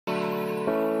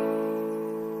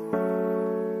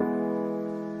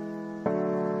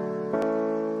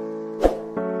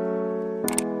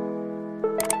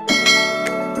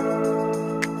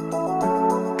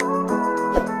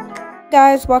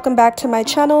Guys, welcome back to my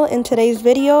channel. In today's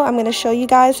video, I'm going to show you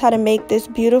guys how to make this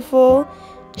beautiful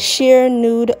sheer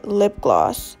nude lip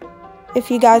gloss. If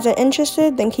you guys are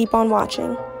interested, then keep on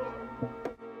watching.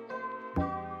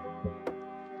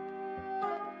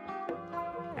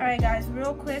 Alright guys,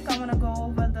 real quick, I want to go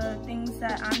over the things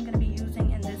that I'm going to be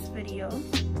using in this video.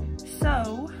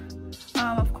 So,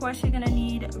 of course you're going to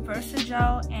need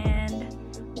Versagel and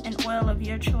an oil of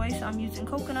your choice. I'm using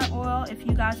coconut oil. If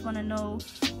you guys want to know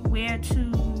where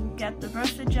to get the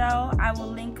Versagel, I will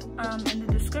link in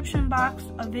the description box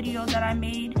a video that I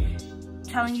made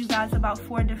telling you guys about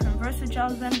 4 different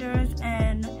Versagel vendors,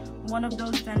 and one of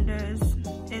those vendors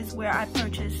is where I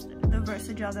purchased the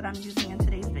Versagel that I'm using in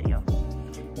today's video.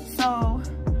 So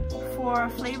for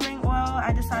flavoring oil,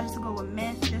 I decided to go with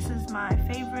mint. This is my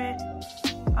favorite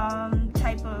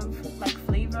type of like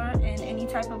flavor in any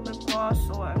type of lip gloss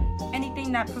or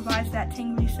anything that provides that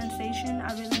tingly sensation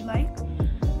I really like.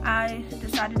 I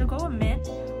decided to go with mint.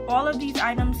 All of these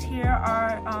items here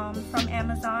are from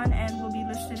Amazon and will be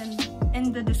listed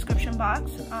in the description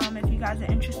box if you guys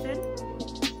are interested.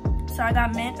 So I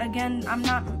got mint. Again, I'm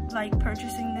not like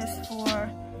purchasing this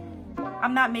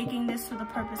I'm not making this for the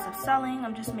purpose of selling.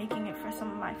 I'm just making it for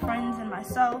some of my friends and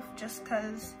myself, just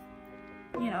because,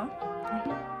 you know.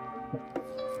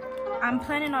 I'm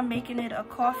planning on making it a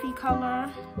coffee color,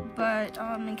 but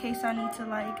in case I need to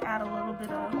like add a little bit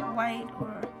of white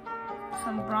or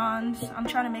some bronze, I'm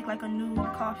trying to make like a nude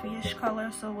coffee-ish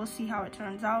color, so we'll see how it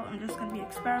turns out. I'm just gonna be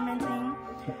experimenting.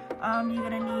 You're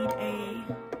gonna need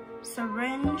a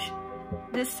syringe.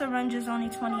 This syringe is only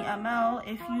 20 ml.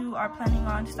 If you are planning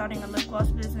on starting a lip gloss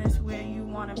business where you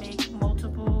want to make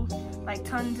multiple, like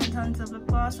tons and tons of lip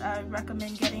gloss, I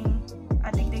recommend getting,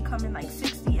 I think they come in like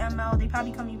 60 ml. They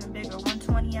probably come even bigger,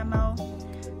 120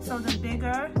 ml. So the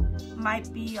bigger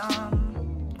might be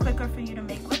quicker for you to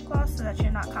make lip gloss so that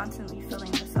you're not constantly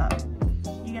filling this up.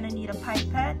 You're going to need a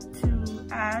pipette to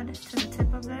add to the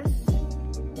tip of this.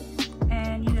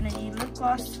 And you're going to need lip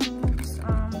gloss tubes.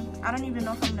 I don't even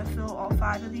know if I'm going to fill all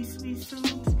 5 of these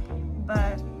tubes,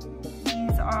 but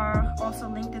these are also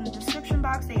linked in the description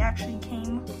box. They actually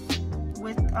came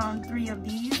with 3 of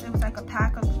these. It was like a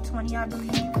pack of 20, I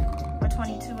believe, or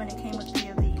 22, and it came with 3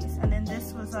 of these. And then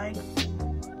this was like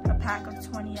a pack of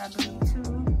 20, I believe,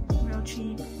 too. Real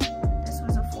cheap. This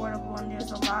was affordable, and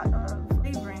there's a lot of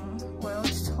flavoring oil.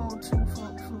 It's whole 2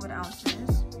 fluid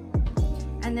ounces.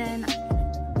 And then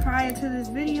prior to this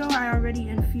video, I already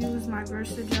infused my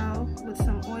Versagel with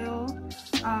some oil.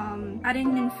 I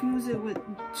didn't infuse it with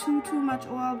too much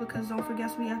oil because don't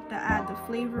forget we have to add the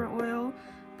flavor oil.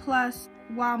 Plus,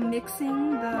 while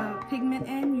mixing the pigment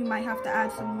in, you might have to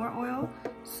add some more oil.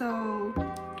 So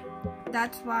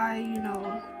that's why, you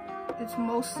know, it's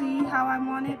mostly how I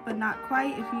want it, but not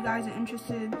quite. If you guys are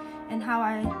interested in how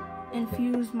I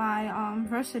infuse my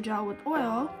Versagel with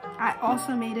oil, I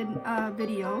also made a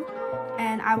video,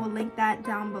 and I will link that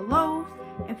down below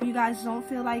if you guys don't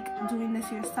feel like doing this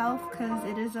yourself, because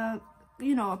it is a,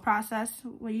 you know, a process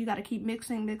where you got to keep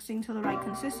mixing to the right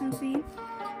consistency.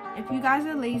 If you guys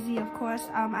are lazy, of course,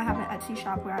 I have an Etsy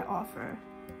shop where I offer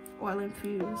oil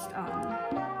infused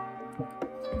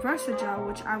Versagel,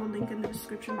 which I will link in the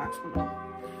description box below.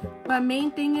 But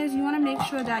main thing is you want to make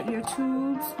sure that your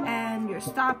tubes and your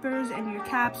stoppers and your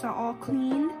caps are all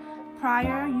cleaned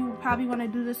prior. You probably want to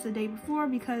do this the day before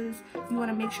because you want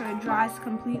to make sure it dries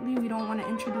completely. We don't want to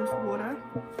introduce water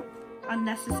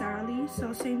unnecessarily.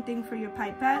 So same thing for your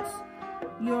pipettes.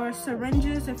 Your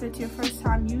syringes, if it's your first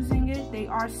time using it, they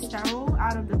are sterile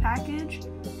out of the package,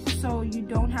 so you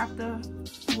don't have to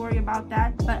worry about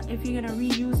that. But if you're going to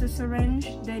reuse a syringe,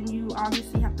 then you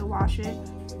obviously have to wash it.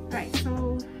 Right,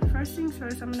 so first things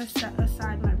first, I'm going to set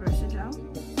aside my Versagel.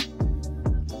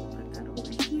 Put that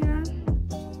over here.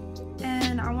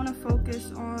 And I want to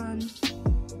focus on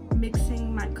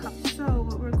mixing my cup. So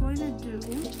what we're going to do,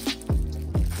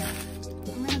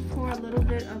 I'm going to pour a little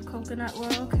bit of coconut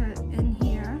oil in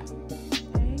here.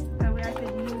 Okay? That way I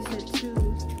could use it to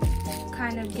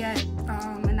kind of get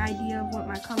an idea of what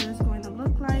my color is going to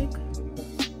look like.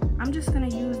 I'm just going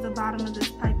to use the bottom of this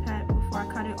pipette before I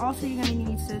cut it. Also, you're going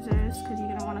to need scissors because you're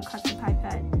going to want to cut the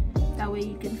pipette. That way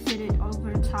you can fit it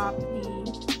over top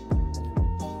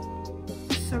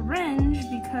the syringe,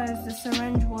 because the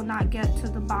syringe will not get to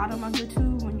the bottom of the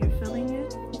tube when you're filling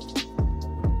it.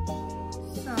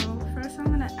 So first I'm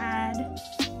going to add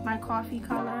my coffee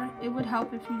color. It would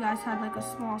help if you guys had like a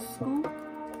small scoop.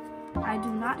 I do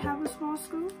not have a small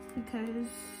scoop because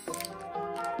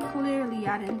clearly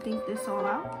I didn't think this all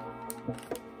out.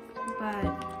 But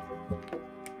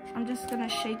I'm just gonna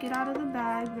shake it out of the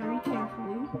bag very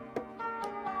carefully.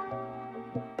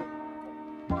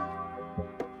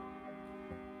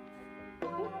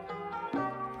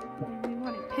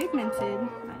 pigmented,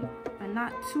 but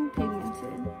not too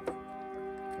pigmented.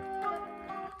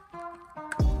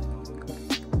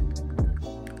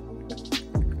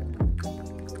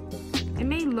 It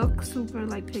may look super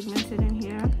like pigmented in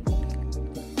here,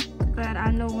 but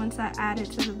I know once I add it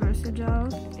to the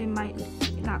Versagel, it might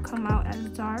not come out as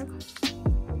dark.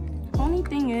 Only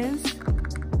thing is,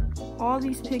 all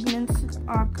these pigments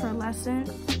are pearlescent,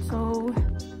 so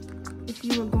if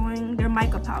you were going, they're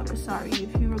mica powder, sorry.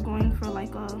 If you were going for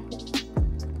like a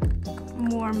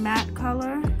more matte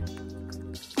color,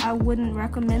 I wouldn't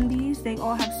recommend these. They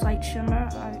all have slight shimmer.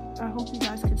 I hope you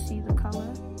guys could see the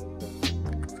color.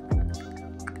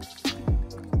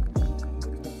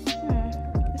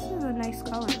 This is a nice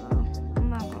color though, I'm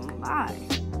not gonna lie.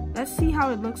 Let's see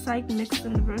how it looks like mixed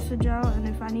in the Versagel, and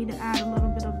if I need to add a little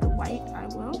bit of the white, I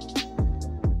will.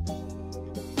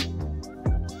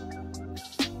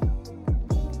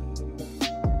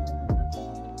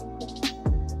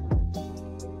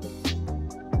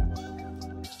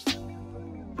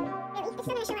 It's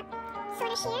still going to show up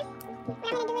sort of sheer. What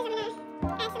I'm going to do is I'm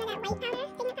going to add some of that white powder,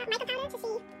 pigment mica powder, to see how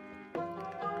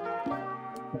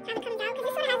it comes out. Because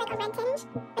this sort of has like a red tinge,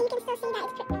 but you can still see that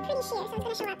it's pretty sheer, so it's going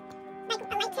to show up like a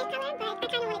light tint color, but I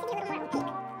kind of want it to be a little more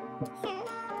opaque. So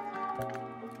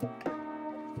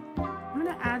I'm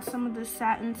going to add some of the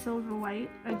satin silver white.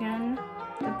 Again,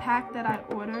 the pack that I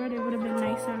ordered, it would have been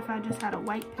nicer if I just had a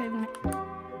white pigment,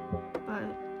 but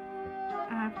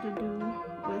I have to do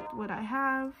with what I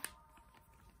have.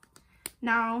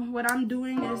 Now, what I'm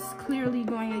doing is clearly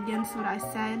going against what I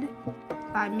said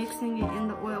by mixing it in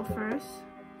the oil first,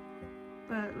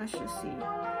 but let's just see.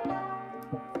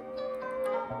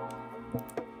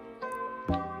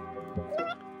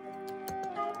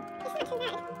 it's not too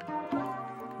bad.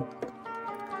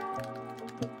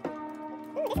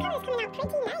 Ooh, this color is coming out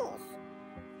pretty nice.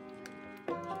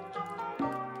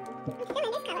 I'm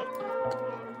feeling this color.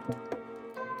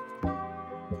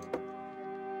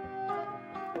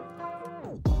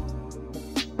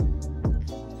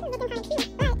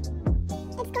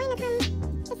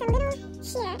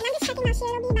 Sheer. And I'm just checking how sheer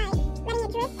it'll be by letting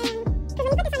it drip. And because when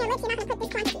you put this on your lips, you're not going to put this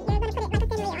quantity. You're going to put it like a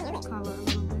thin layer on your lips. Color a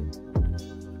little bit.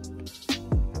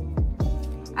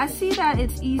 I see that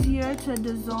it's easier to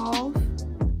dissolve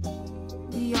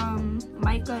the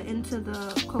mica into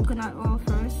the coconut oil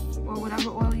first, or whatever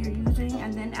oil you're using,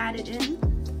 and then add it in,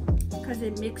 because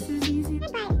it mixes easier.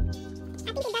 But I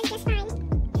think it does just fine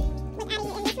with adding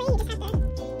it in this way. You just have to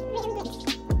really mix.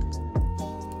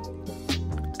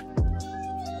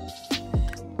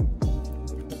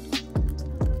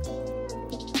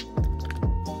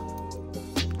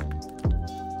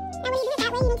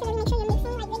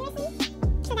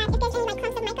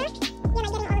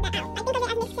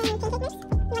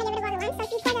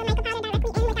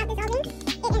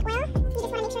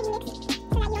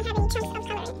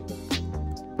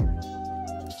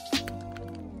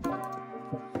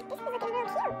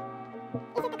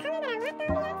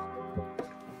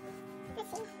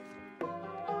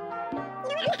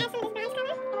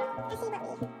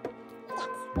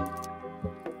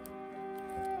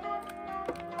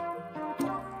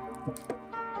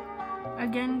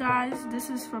 Again, guys, this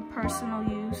is for personal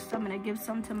use. I'm gonna give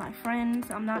some to my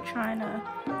friends. I'm not trying to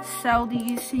sell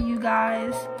these to you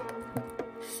guys,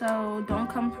 so don't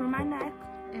come through my neck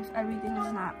if everything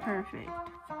is not perfect.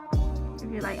 If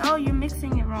you're like, oh, you're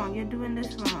mixing it wrong, you're doing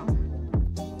this wrong.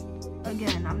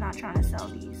 Again, I'm not trying to sell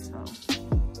these, so.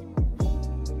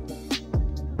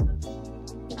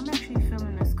 I'm actually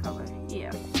feeling this color,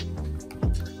 yeah.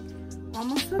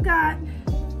 Almost forgot,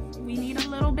 we need a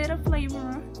little bit of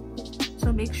flavor.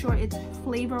 So make sure it's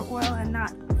flavor oil and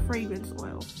not fragrance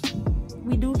oil.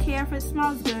 We do care if it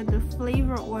smells good. The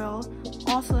flavor oil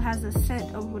also has a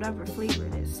scent of whatever flavor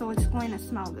it is, so it's going to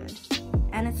smell good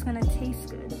and it's going to taste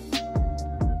good.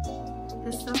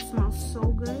 This stuff smells so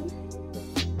good.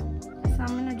 So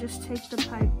I'm going to just take the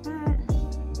pipette,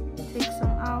 take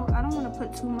some out. I don't want to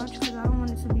put too much because I don't want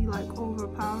it to be like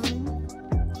overpowering.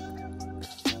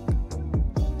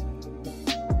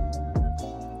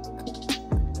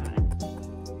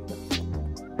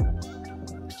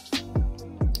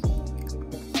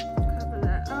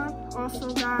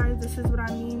 Also, guys, this is what I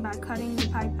mean by cutting the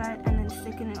pipette and then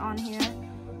sticking it on here.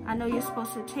 I know you're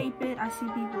supposed to tape it. I see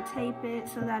people tape it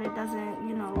so that it doesn't,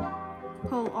 you know,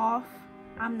 pull off.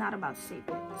 I'm not about to tape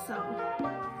it. So,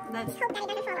 let's hope that it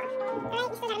doesn't fall off. Alright,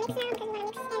 we still gotta mix now because we want to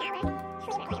mix in our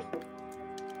flavor oil.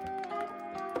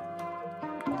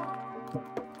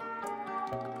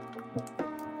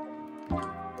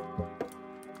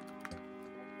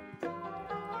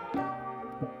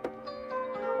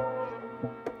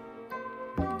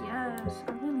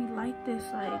 I really like this,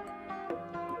 like,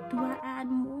 Do I add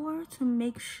more to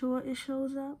make sure it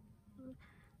shows up?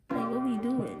 Like, what we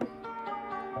doing?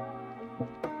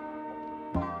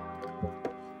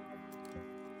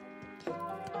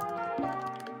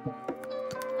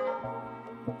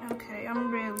 Okay, I'm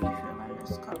really feeling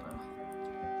this color.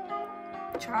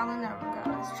 Trial and error,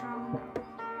 guys. Trial and error.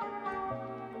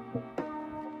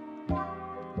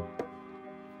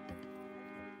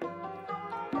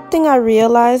 Thing I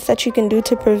realized that you can do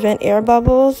to prevent air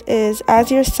bubbles is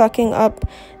as you're sucking up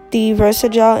the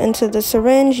Versagel into the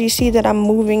syringe, you see that I'm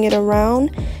moving it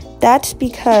around. That's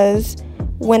because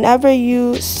whenever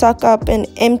you suck up an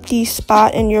empty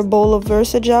spot in your bowl of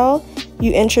Versagel,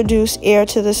 you introduce air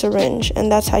to the syringe,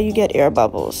 and that's how you get air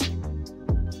bubbles.